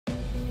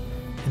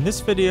In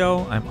this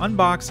video, I'm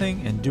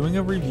unboxing and doing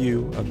a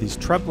review of these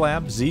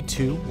TREBLAB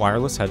Z2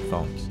 wireless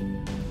headphones,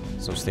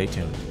 so stay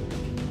tuned.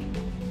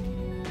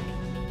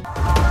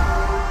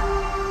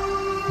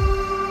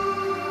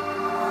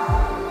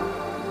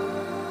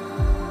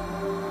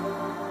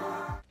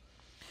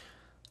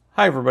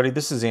 Hi everybody,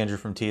 this is Andrew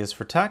from T is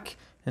for Tech,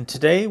 and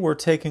today we're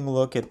taking a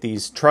look at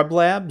these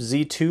TREBLAB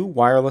Z2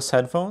 wireless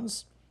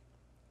headphones.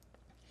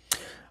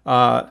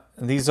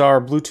 These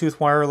are Bluetooth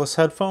wireless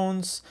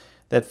headphones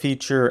that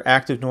feature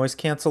active noise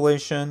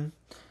cancellation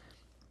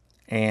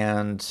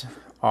and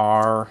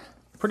are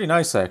pretty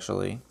nice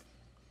actually.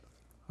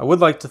 I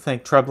would like to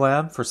thank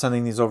TREBLAB for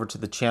sending these over to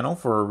the channel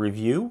for a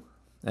review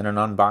and an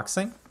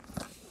unboxing.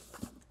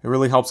 It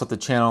really helps out the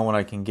channel when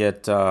I can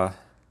get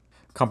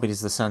companies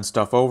to send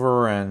stuff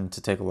over and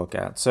to take a look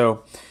at.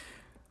 So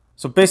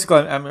basically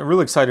I'm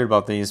really excited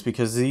about these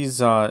because these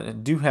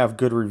do have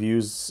good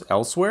reviews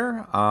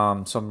elsewhere.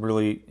 So I'm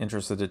really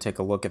interested to take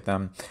a look at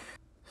them.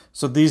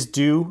 So these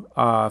do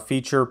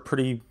feature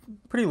pretty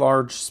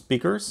large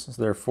speakers.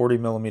 So they're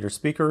 40mm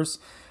speakers.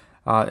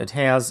 It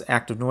has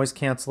active noise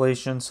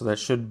cancellation, so that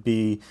should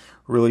be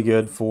really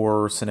good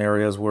for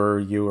scenarios where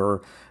you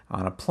are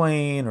on a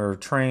plane or a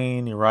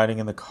train, you're riding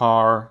in the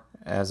car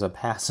as a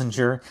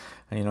passenger,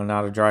 and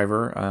not a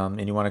driver,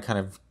 and you want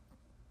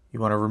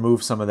to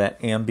remove some of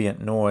that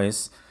ambient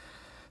noise.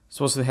 It's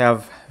supposed to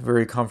have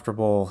very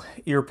comfortable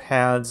ear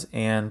pads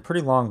and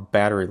pretty long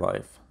battery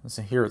life.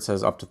 So here it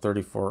says up to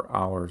 34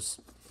 hours.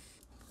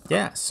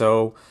 Yeah,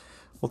 so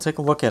we'll take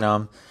a look at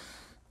them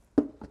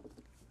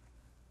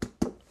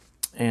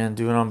and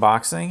do an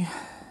unboxing.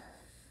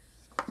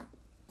 I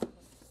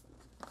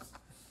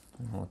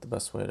don't know what the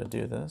best way to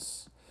do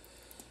this.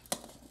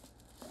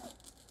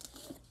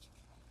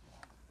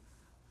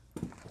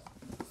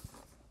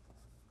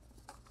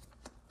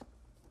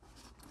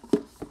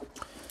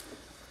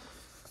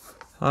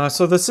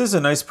 So this is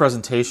a nice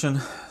presentation.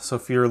 So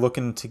if you're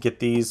looking to get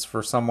these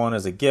for someone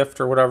as a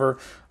gift or whatever,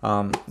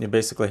 it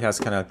basically has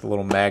kind of like the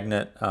little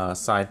magnet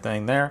side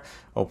thing there.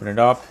 Open it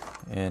up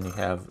and you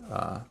have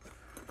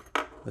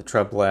the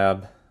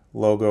TREBLAB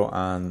logo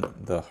on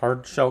the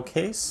hard shell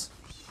case.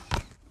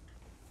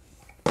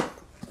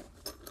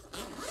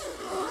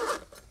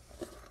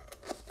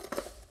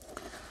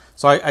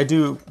 So I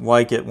do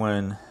like it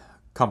when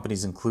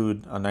companies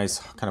include a nice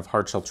kind of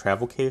hard shell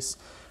travel case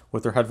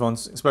with their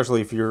headphones,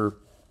 especially if you're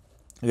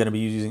going to be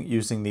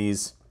using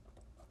these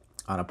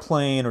on a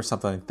plane or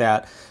something like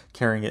that,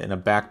 carrying it in a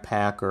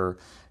backpack or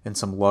in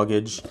some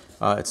luggage.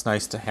 It's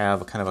nice to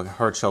have a kind of a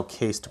hard shell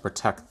case to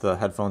protect the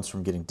headphones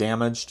from getting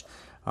damaged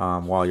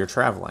while you're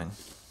traveling.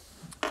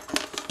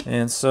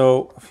 And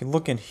so if you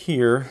look in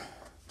here,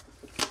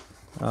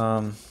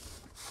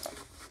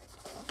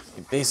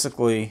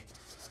 basically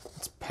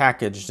it's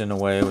packaged in a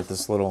way with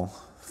this little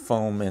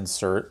foam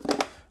insert,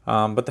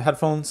 but the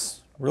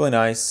headphones really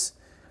nice.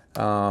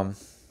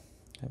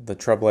 The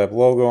TREBLAB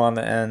logo on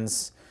the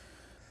ends.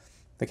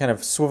 They kind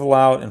of swivel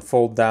out and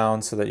fold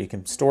down so that you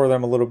can store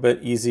them a little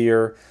bit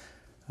easier.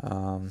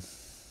 Has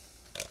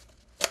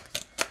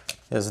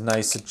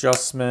nice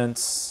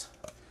adjustments.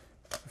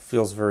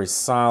 Feels very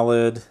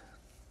solid.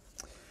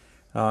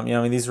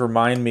 These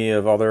remind me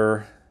of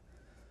other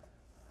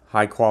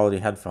high quality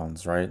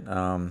headphones, right?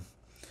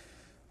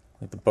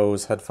 Like the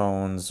Bose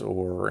headphones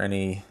or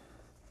any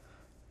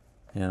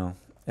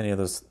of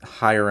those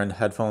higher end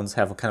headphones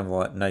have a kind of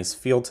a nice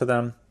feel to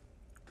them.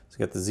 So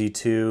you got the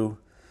Z2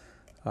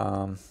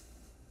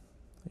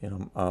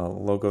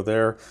 logo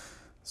there.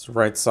 It's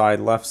right side,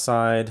 left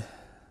side.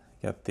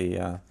 You got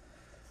the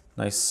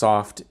nice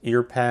soft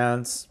ear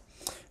pads.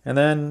 And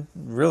then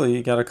really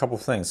you got a couple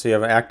things. So you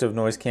have an active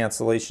noise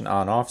cancellation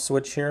on off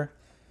switch here.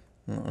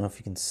 I don't know if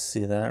you can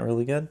see that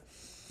really good.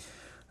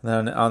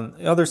 And then on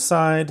the other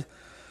side,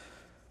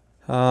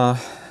 so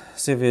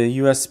you have a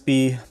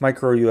USB,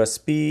 micro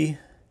USB.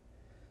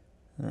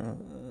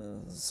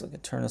 So I can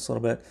turn this a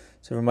little bit.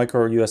 So you have a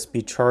micro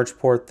USB charge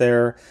port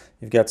there.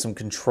 You've got some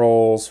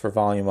controls for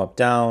volume up,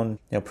 down,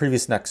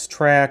 previous, next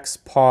tracks,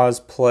 pause,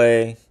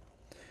 play,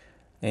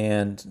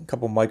 and a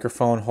couple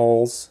microphone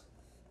holes.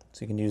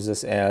 So you can use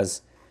this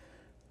as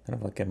kind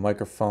of like a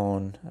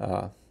microphone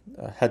a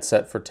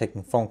headset for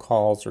taking phone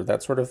calls or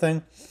that sort of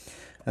thing.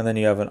 And then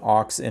you have an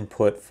aux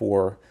input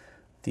for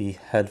the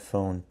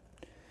headphone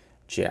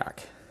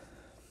jack.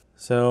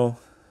 So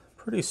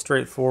pretty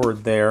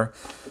straightforward there.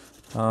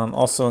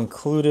 Also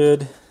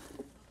included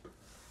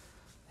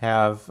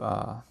have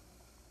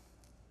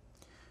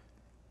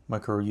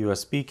micro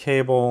USB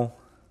cable,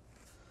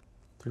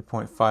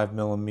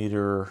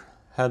 3.5mm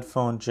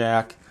headphone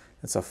jack.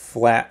 It's a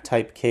flat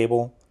type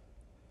cable.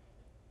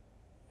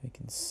 You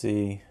can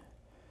see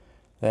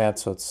that,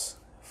 so it's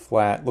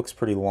flat, looks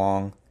pretty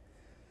long,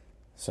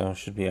 so it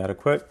should be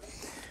adequate.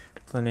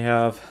 Then you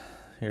have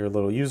your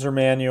little user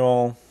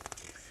manual,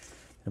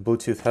 your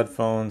Bluetooth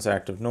headphones,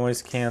 active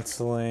noise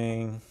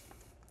canceling.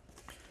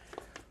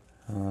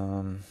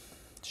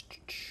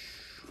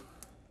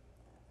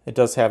 It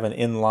does have an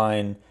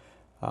inline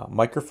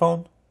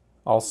microphone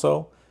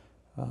also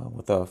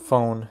with a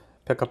phone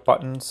pickup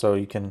button, so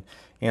you can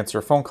answer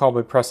a phone call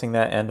by pressing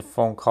that, end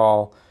phone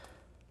call.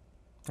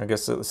 I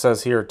guess it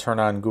says here turn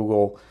on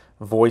Google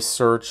voice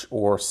search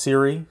or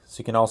Siri, so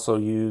you can also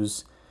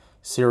use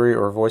Siri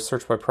or voice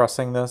search by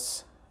pressing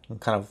this and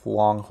kind of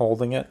long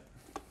holding it.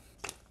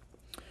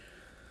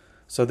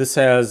 So this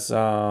has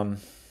Bluetooth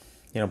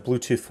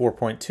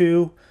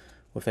 4.2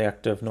 with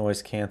active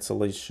noise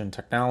cancellation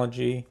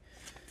technology,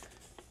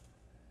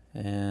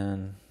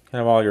 and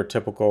kind of all your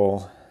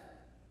typical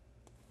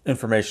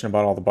information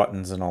about all the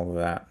buttons and all of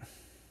that.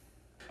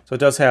 So it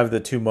does have the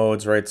two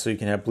modes, right? So you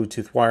can have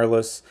Bluetooth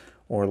wireless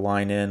or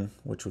line in,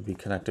 which would be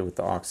connected with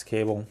the aux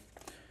cable.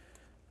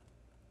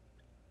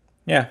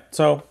 Yeah,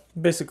 so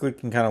basically you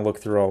can kind of look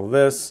through all of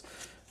this.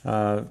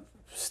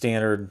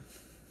 Standard,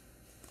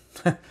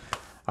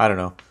 I don't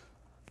know,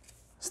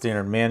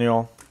 standard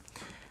manual.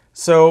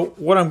 So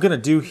what I'm going to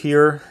do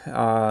here,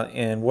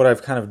 and what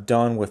I've kind of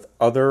done with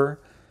other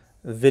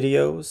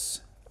videos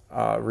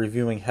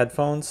reviewing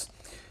headphones,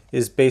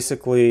 is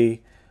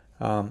basically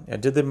I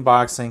did the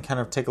unboxing, kind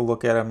of take a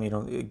look at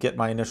them, get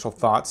my initial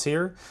thoughts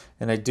here.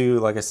 And I do,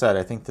 like I said,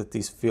 I think that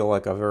these feel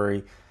like a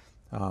very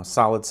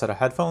solid set of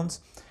headphones.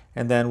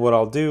 And then what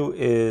I'll do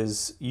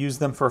is use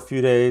them for a few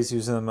days,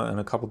 use them in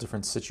a couple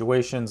different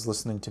situations,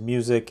 listening to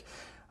music.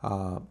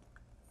 I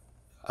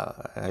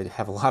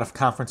have a lot of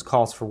conference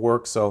calls for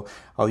work, so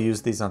I'll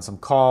use these on some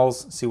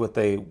calls, see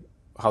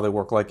how they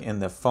work like in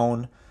the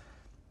phone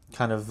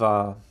kind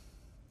of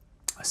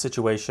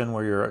situation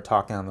where you're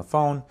talking on the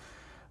phone,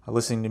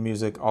 listening to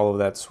music, all of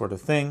that sort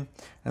of thing.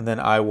 And then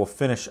I will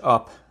finish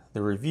up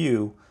the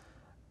review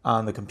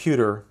on the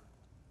computer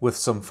with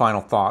some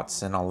final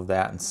thoughts and all of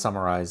that, and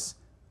summarize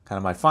kind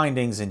of my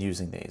findings in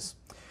using these.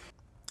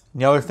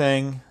 And the other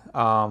thing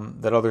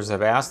that others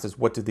have asked is,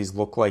 what do these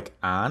look like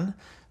on?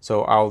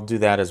 So I'll do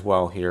that as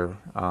well here.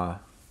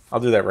 I'll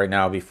do that right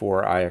now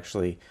before I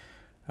actually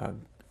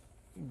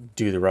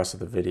do the rest of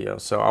the video.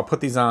 So I'll put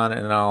these on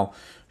and I'll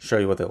show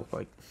you what they look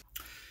like.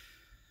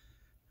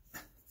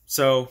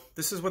 So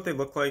this is what they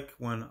look like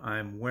when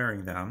I'm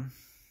wearing them.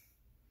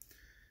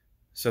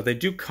 So they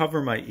do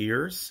cover my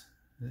ears,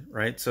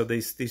 right? So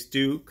these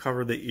do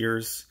cover the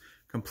ears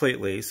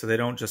completely, so they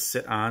don't just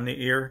sit on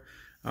the ear.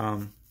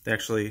 They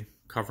actually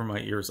cover my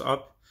ears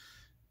up,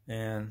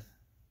 and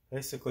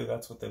basically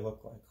that's what they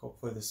look like.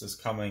 Hopefully this is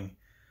coming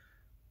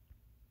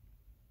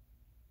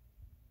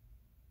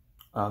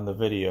on the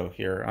video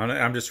here.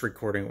 I'm just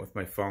recording it with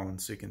my phone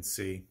so you can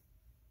see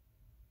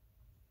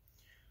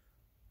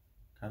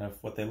kind of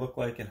what they look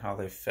like and how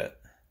they fit.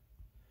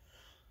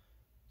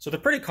 So they're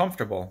pretty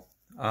comfortable.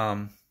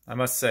 I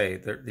must say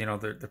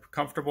they're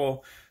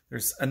comfortable.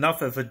 There's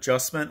enough of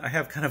adjustment. I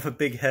have kind of a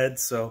big head,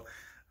 so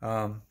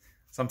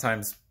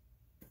sometimes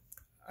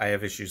I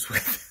have issues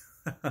with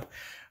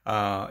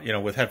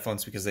with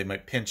headphones because they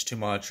might pinch too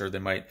much or they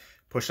might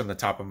push on the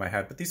top of my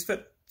head. But these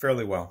fit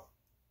fairly well.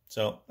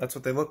 So that's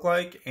what they look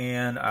like,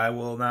 and I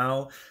will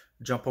now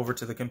jump over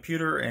to the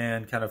computer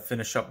and kind of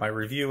finish up my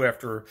review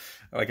after,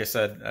 like I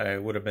said, I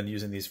would have been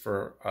using these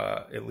for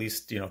at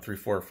least 3,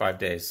 4, or 5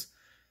 days.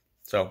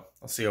 So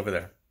I'll see you over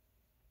there.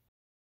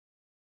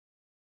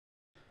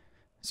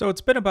 So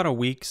it's been about a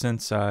week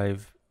since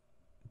I've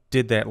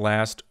did that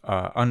last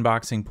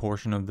unboxing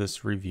portion of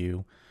this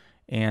review.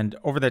 And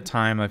over that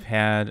time, I've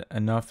had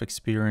enough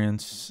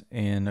experience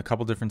in a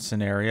couple different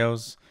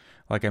scenarios.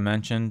 Like I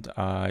mentioned,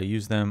 I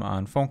use them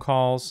on phone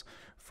calls,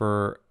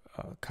 for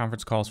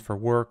conference calls for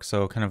work,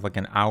 so kind of like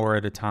an hour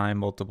at a time,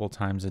 multiple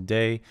times a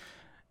day,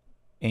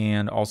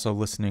 and also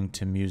listening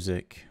to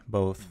music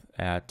both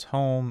at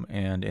home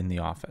and in the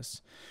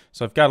office.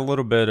 So I've got a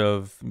little bit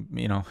of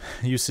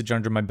usage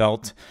under my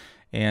belt,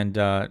 and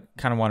kind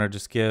of want to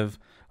just give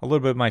a little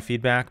bit of my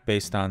feedback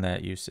based on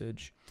that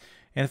usage.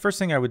 And the first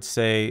thing I would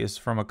say is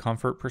from a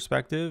comfort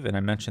perspective, and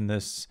I mentioned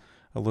this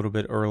a little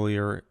bit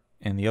earlier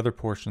in the other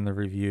portion of the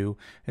review,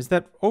 is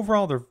that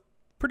overall they're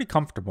pretty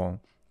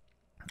comfortable.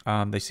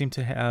 They seem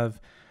to have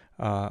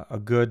a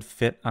good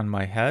fit on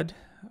my head.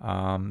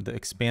 The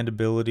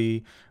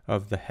expandability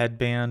of the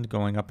headband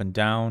going up and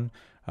down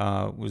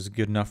was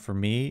good enough for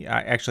me.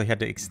 I actually had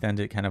to extend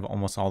it kind of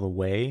almost all the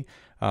way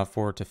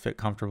for it to fit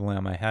comfortably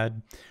on my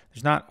head.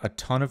 There's not a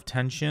ton of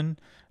tension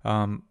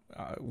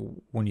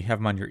when you have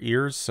them on your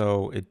ears,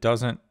 so it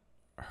doesn't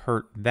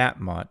hurt that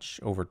much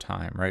over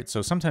time, right?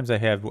 So sometimes I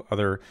have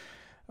other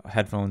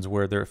headphones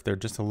where if they're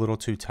just a little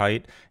too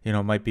tight, it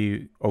might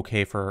be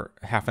okay for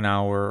half an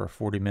hour or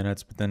 40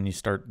 minutes, but then you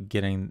start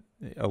getting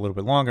a little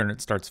bit longer and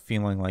it starts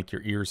feeling like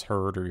your ears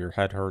hurt or your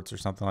head hurts or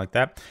something like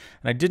that.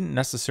 And I didn't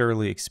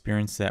necessarily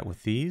experience that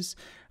with these.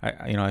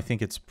 I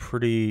think it's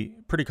pretty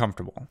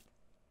comfortable.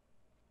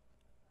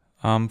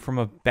 From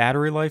a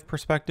battery life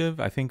perspective,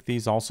 I think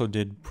these also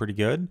did pretty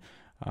good.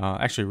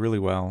 Actually really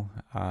well.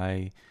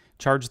 I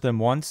charged them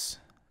once,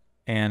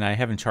 and I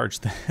haven't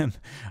charged them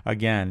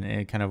again.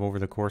 And kind of over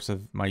the course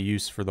of my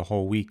use for the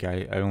whole week,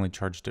 I only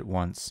charged it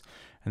once.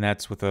 And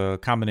that's with a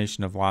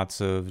combination of lots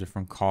of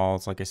different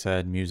calls, like I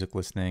said, music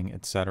listening,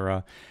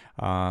 etc.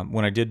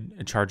 When I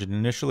did charge it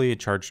initially, it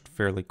charged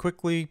fairly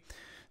quickly.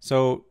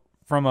 So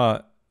from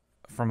a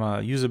from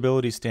a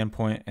usability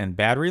standpoint and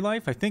battery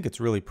life, I think it's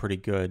really pretty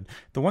good.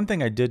 The one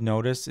thing I did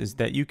notice is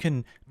that you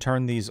can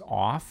turn these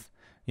off,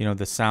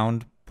 the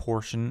sound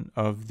portion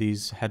of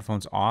these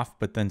headphones off,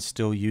 but then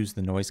still use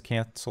the noise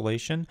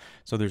cancellation.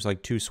 So there's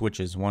like two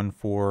switches, one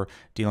for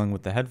dealing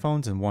with the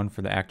headphones and one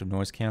for the active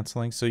noise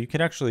canceling. So you could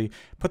actually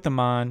put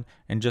them on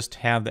and just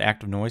have the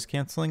active noise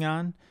canceling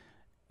on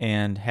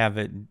and have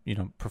it,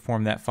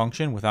 perform that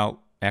function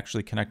without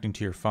actually connecting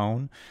to your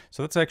phone.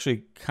 So that's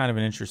actually kind of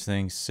an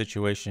interesting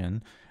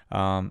situation.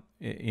 And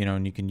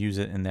you can use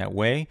it in that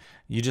way.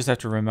 You just have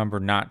to remember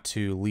not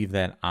to leave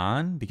that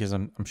on, because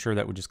I'm sure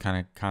that would just kind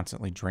of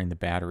constantly drain the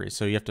battery.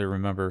 So you have to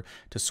remember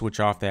to switch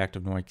off the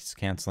active noise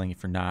canceling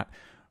if you're not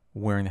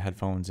wearing the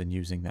headphones and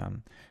using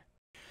them.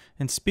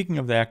 And speaking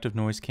of the active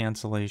noise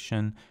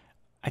cancellation,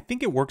 I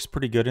think it works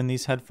pretty good in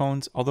these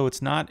headphones, although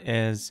it's not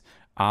as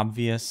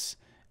obvious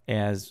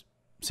as,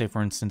 say,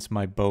 for instance,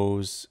 my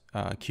Bose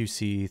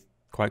QC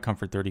Quiet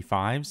Comfort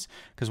 35s,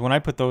 because when I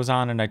put those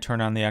on and I turn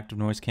on the active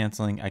noise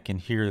canceling, I can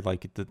hear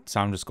like the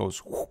sound just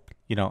goes,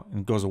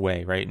 and goes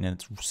away, right? And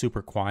it's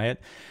super quiet.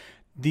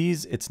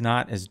 These, it's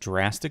not as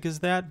drastic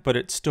as that, but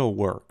it still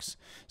works.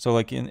 So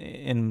like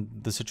in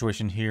the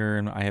situation here,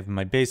 and I have in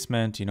my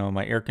basement,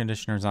 my air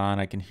conditioner's on,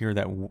 I can hear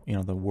that,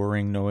 the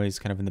whirring noise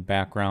kind of in the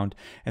background,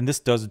 and this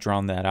does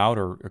drown that out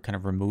or kind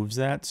of removes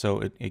that,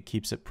 so it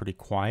keeps it pretty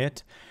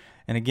quiet.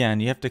 And again,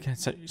 you have to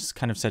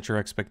kind of set your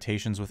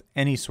expectations with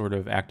any sort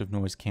of active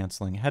noise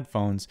canceling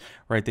headphones,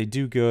 right? They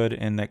do good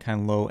in that kind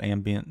of low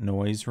ambient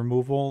noise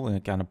removal,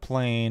 like on a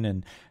plane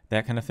and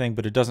that kind of thing,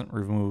 but it doesn't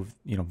remove,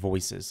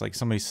 voices. Like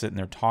somebody sitting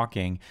there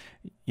talking,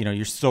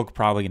 you're still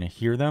probably going to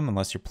hear them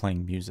unless you're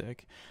playing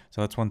music.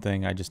 So that's one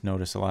thing I just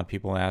noticed a lot of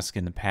people ask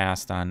in the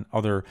past on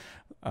other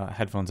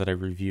headphones that I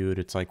reviewed.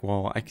 It's like,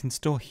 well, I can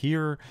still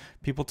hear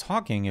people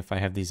talking if I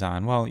have these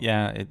on. Well,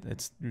 yeah,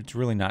 it's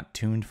really not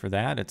tuned for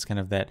that. It's kind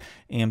of that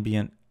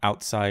ambient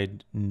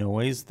outside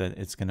noise that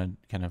it's going to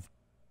kind of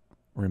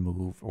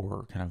remove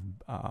or kind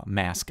of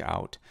mask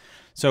out.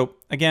 So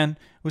again,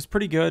 it was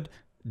pretty good.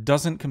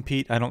 Doesn't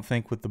compete, I don't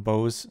think, with the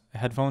Bose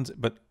headphones,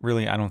 but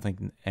really I don't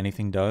think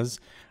anything does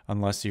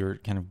unless you're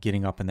kind of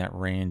getting up in that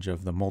range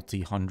of the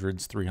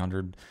multi-hundreds,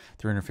 $300,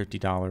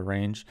 $350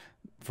 range.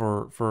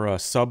 For a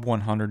sub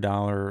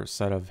 $100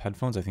 set of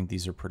headphones, I think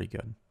these are pretty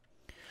good.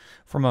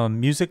 From a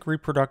music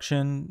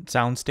reproduction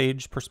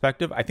soundstage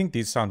perspective, I think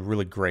these sound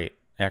really great,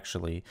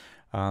 actually.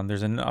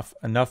 There's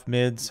enough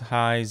mids,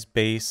 highs,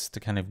 bass to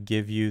kind of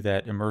give you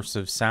that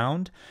immersive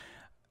sound,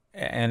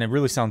 and it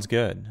really sounds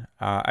good.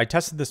 I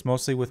tested this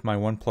mostly with my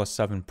OnePlus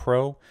 7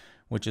 Pro,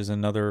 which is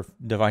another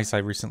device I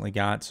recently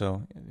got.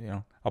 So,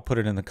 I'll put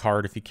it in the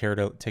card if you care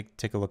to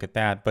take a look at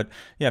that. But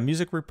yeah,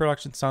 music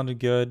reproduction sounded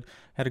good,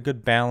 had a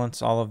good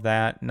balance, all of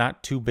that.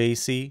 Not too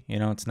bassy,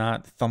 it's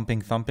not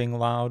thumping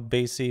loud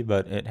bassy,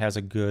 but it has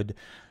a good,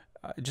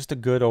 just a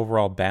good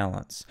overall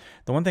balance.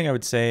 The one thing I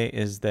would say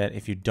is that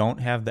if you don't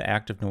have the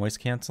active noise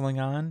canceling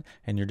on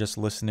and you're just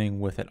listening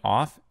with it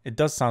off, it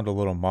does sound a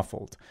little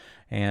muffled.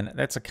 And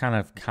that's a kind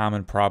of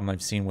common problem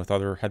I've seen with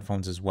other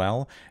headphones as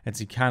well. It's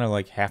you kind of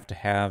like have to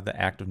have the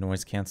active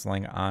noise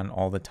canceling on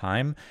all the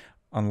time,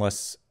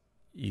 unless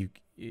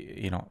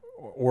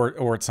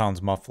or it sounds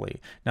muffly.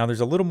 Now there's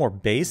a little more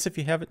bass if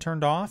you have it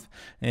turned off,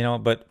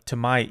 but to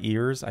my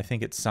ears, I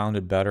think it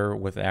sounded better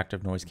with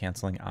active noise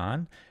canceling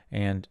on,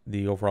 and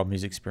the overall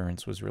music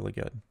experience was really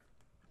good.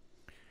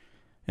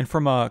 And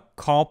from a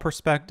call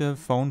perspective,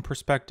 phone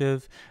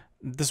perspective,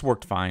 this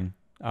worked fine.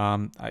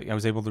 I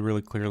was able to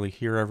really clearly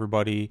hear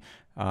everybody.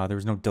 There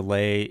was no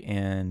delay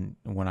in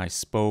when I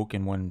spoke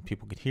and when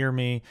people could hear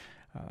me.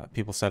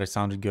 People said I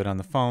sounded good on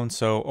the phone.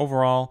 So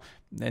overall,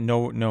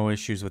 no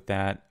issues with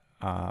that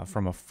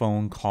from a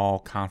phone call,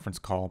 conference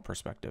call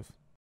perspective.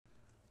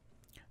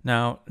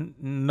 Now,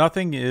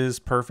 nothing is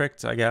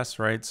perfect, I guess,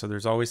 right? So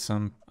there's always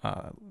some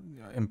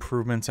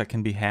improvements that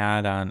can be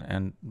had on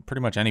and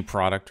pretty much any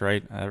product,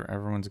 right?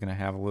 Everyone's going to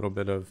have a little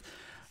bit of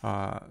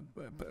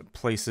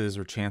places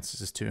or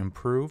chances to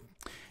improve.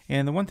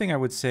 And the one thing I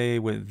would say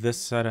with this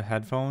set of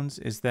headphones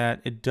is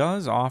that it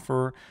does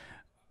offer,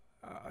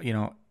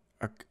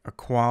 a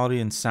quality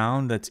and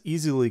sound that's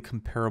easily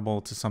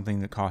comparable to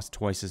something that costs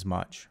twice as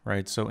much,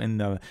 right? So in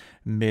the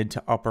mid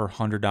to upper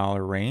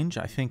 $100 range,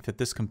 I think that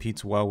this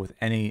competes well with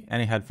any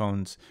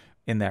headphones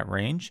in that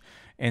range.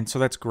 And so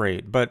that's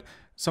great. But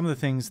some of the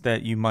things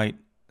that you might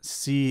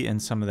see in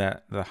some of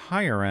the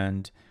higher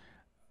end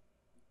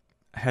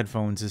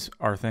headphones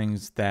are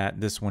things that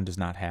this one does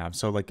not have.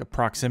 So like a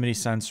proximity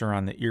sensor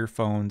on the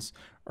earphones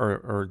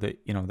or the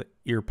the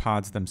ear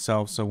pods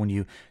themselves. So when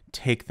you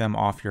take them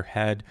off your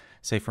head,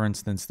 say for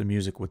instance the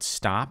music would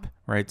stop,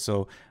 right?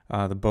 So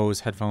the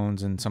Bose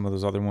headphones and some of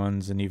those other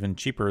ones, and even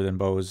cheaper than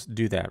Bose,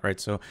 do that, right?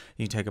 So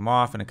you take them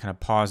off and it kind of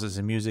pauses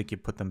the music. You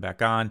put them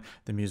back on,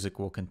 the music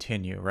will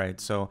continue,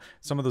 right? So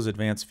some of those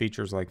advanced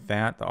features like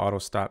that, the auto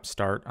stop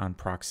start on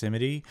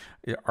proximity,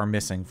 are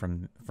missing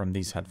from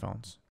these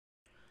headphones.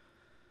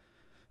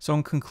 So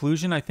in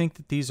conclusion, I think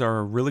that these are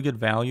a really good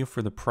value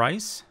for the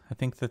price. I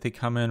think that they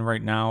come in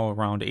right now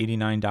around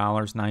 $89,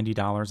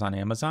 $90 on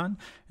Amazon,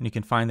 and you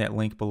can find that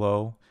link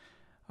below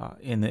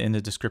in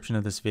the description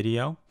of this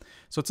video.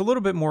 So it's a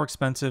little bit more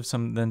expensive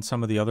than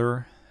some of the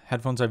other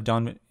headphones I've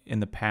done in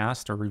the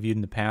past or reviewed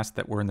in the past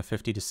that were in the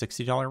 $50 to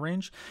 $60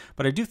 range,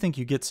 but I do think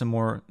you get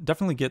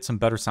definitely get some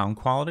better sound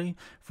quality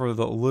for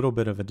the little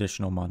bit of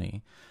additional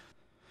money.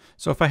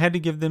 So if I had to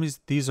give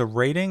these a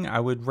rating, I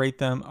would rate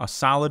them a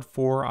solid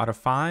 4 out of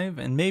 5,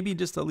 and maybe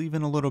just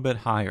even a little bit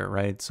higher,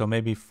 right? So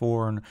maybe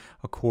 4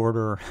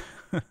 1/4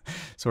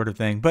 sort of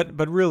thing.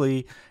 But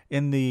really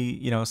in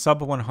the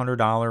sub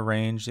 $100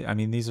 range, I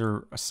mean, these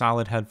are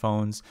solid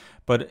headphones.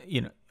 But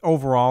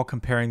overall,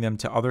 comparing them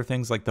to other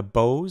things like the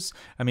Bose,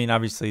 I mean,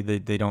 obviously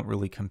they don't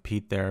really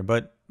compete there.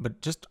 But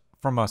just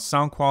from a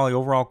sound quality,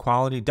 overall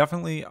quality,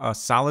 definitely a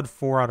solid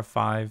 4 out of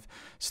 5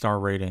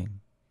 star rating.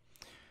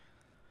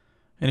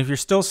 And if you're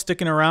still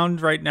sticking around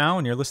right now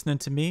and you're listening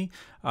to me,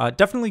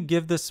 definitely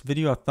give this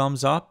video a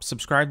thumbs up.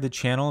 Subscribe to the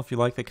channel if you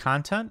like the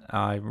content.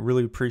 I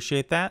really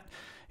appreciate that.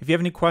 If you have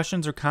any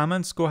questions or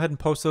comments, go ahead and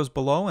post those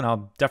below and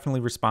I'll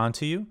definitely respond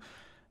to you.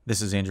 This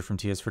is Andrew from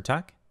TS for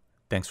Tech.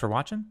 Thanks for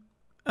watching,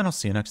 and I'll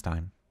see you next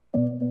time.